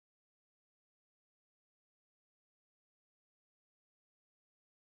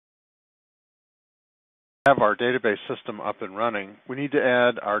have our database system up and running, we need to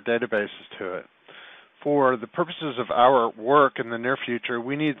add our databases to it. For the purposes of our work in the near future,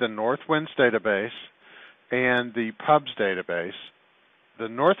 we need the Northwind's database and the pubs database. The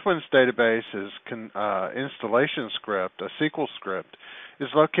Northwind's database is installation script, a SQL script, is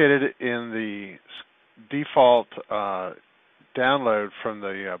located in the default download from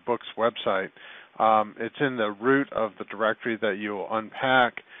the book's website. It's in the root of the directory that you will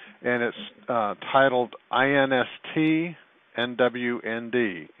unpack, and it's titled INST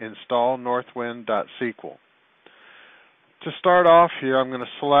NWND, install northwind.sql. To start off here, I'm going to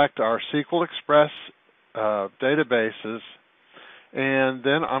select our SQL Express databases, and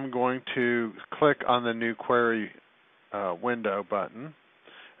then I'm going to click on the new query window button.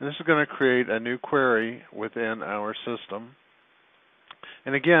 And this is going to create a new query within our system.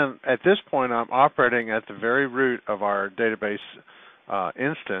 And again, at this point, I'm operating at the very root of our database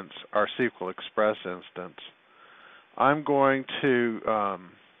instance, our SQL Express instance. I'm going to,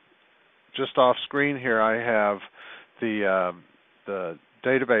 just off screen here, I have the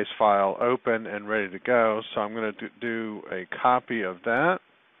database file open and ready to go. So I'm going to do a copy of that,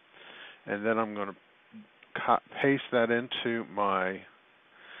 and then I'm going to paste that into my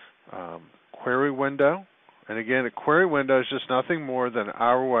query window. And again, a query window is just nothing more than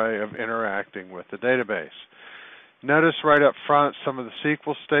our way of interacting with the database. Notice right up front, some of the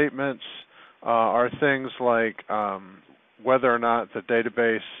SQL statements are things like whether or not the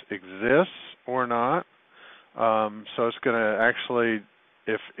database exists or not. So it's going to actually,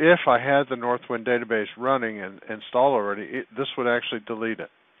 if I had the Northwind database running and installed already, this would actually delete it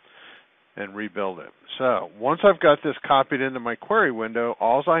and rebuild it. So once I've got this copied into my query window,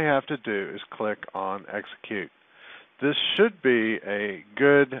 all I have to do is click on execute. This should be a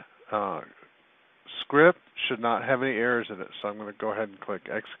good script, should not have any errors in it. So I'm going to go ahead and click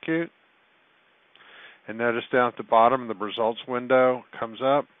execute. And notice down at the bottom, the results window comes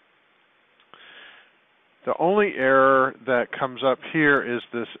up. The only error that comes up here is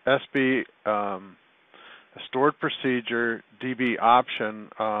this SB stored procedure DB option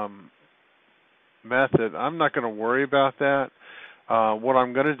method. I'm not going to worry about that. What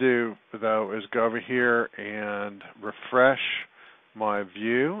I'm going to do, though, is go over here and refresh my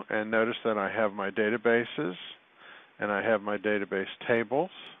view, and notice that I have my databases and I have my database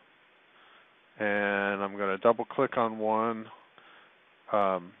tables. And I'm going to double click on one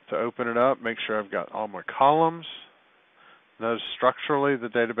to open it up, make sure I've got all my columns. Notice structurally the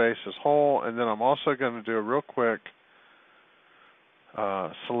database is whole, and then I'm also going to do a real quick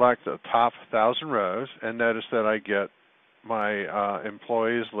select the top 1,000 rows, and notice that I get my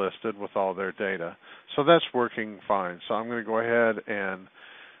employees listed with all their data. So that's working fine. So I'm going to go ahead and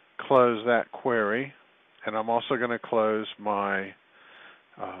close that query, and I'm also going to close my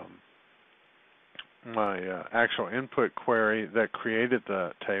actual input query that created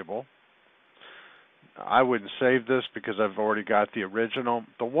the table. I wouldn't save this because I've already got the original.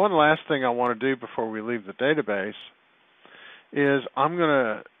 The one last thing I want to do before we leave the database is I'm going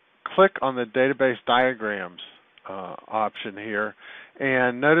to click on the database diagrams option here,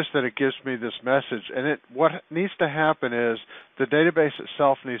 and notice that it gives me this message. And what needs to happen is the database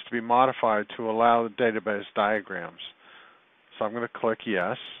itself needs to be modified to allow the database diagrams. So I'm going to click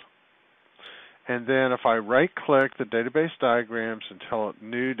yes. And then if I right-click the database diagrams and tell it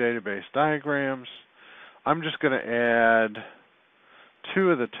new database diagrams, I'm just going to add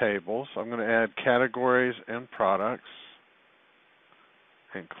two of the tables. I'm going to add categories and products,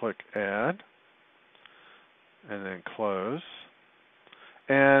 and click add, and then close.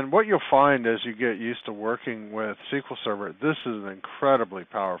 And what you'll find as you get used to working with SQL Server, this is an incredibly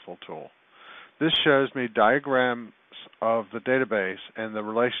powerful tool. This shows me diagrams of the database and the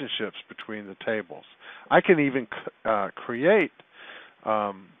relationships between the tables. I can even create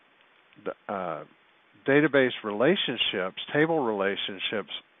database relationships, table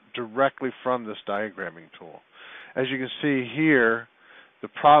relationships, directly from this diagramming tool. As you can see here, the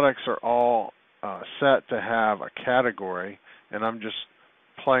products are all set to have a category, and I'm just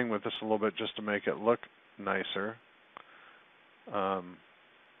playing with this a little bit just to make it look nicer.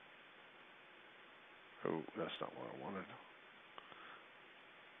 Oh, that's not what I wanted.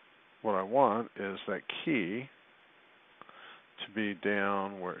 What I want is that key to be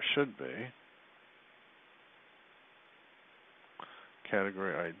down where it should be.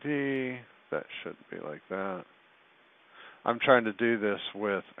 Category ID, that should be like that. I'm trying to do this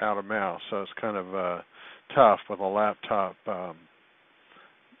without a mouse, so it's kind of tough with a laptop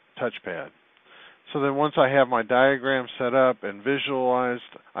touchpad. So then once I have my diagram set up and visualized,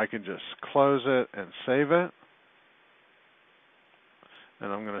 I can just close it and save it.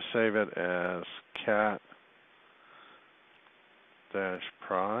 And I'm going to save it as cat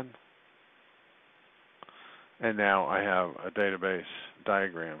prod. And now I have a database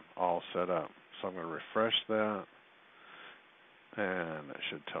diagram all set up. So I'm going to refresh that, and it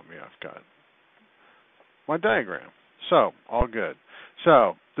should tell me I've got my diagram. So, all good.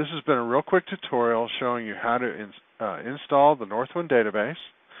 So, this has been a real quick tutorial showing you how to install the Northwind database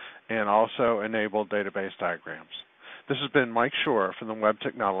and also enable database diagrams. This has been Mike Shore from the Web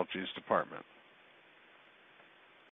Technologies Department.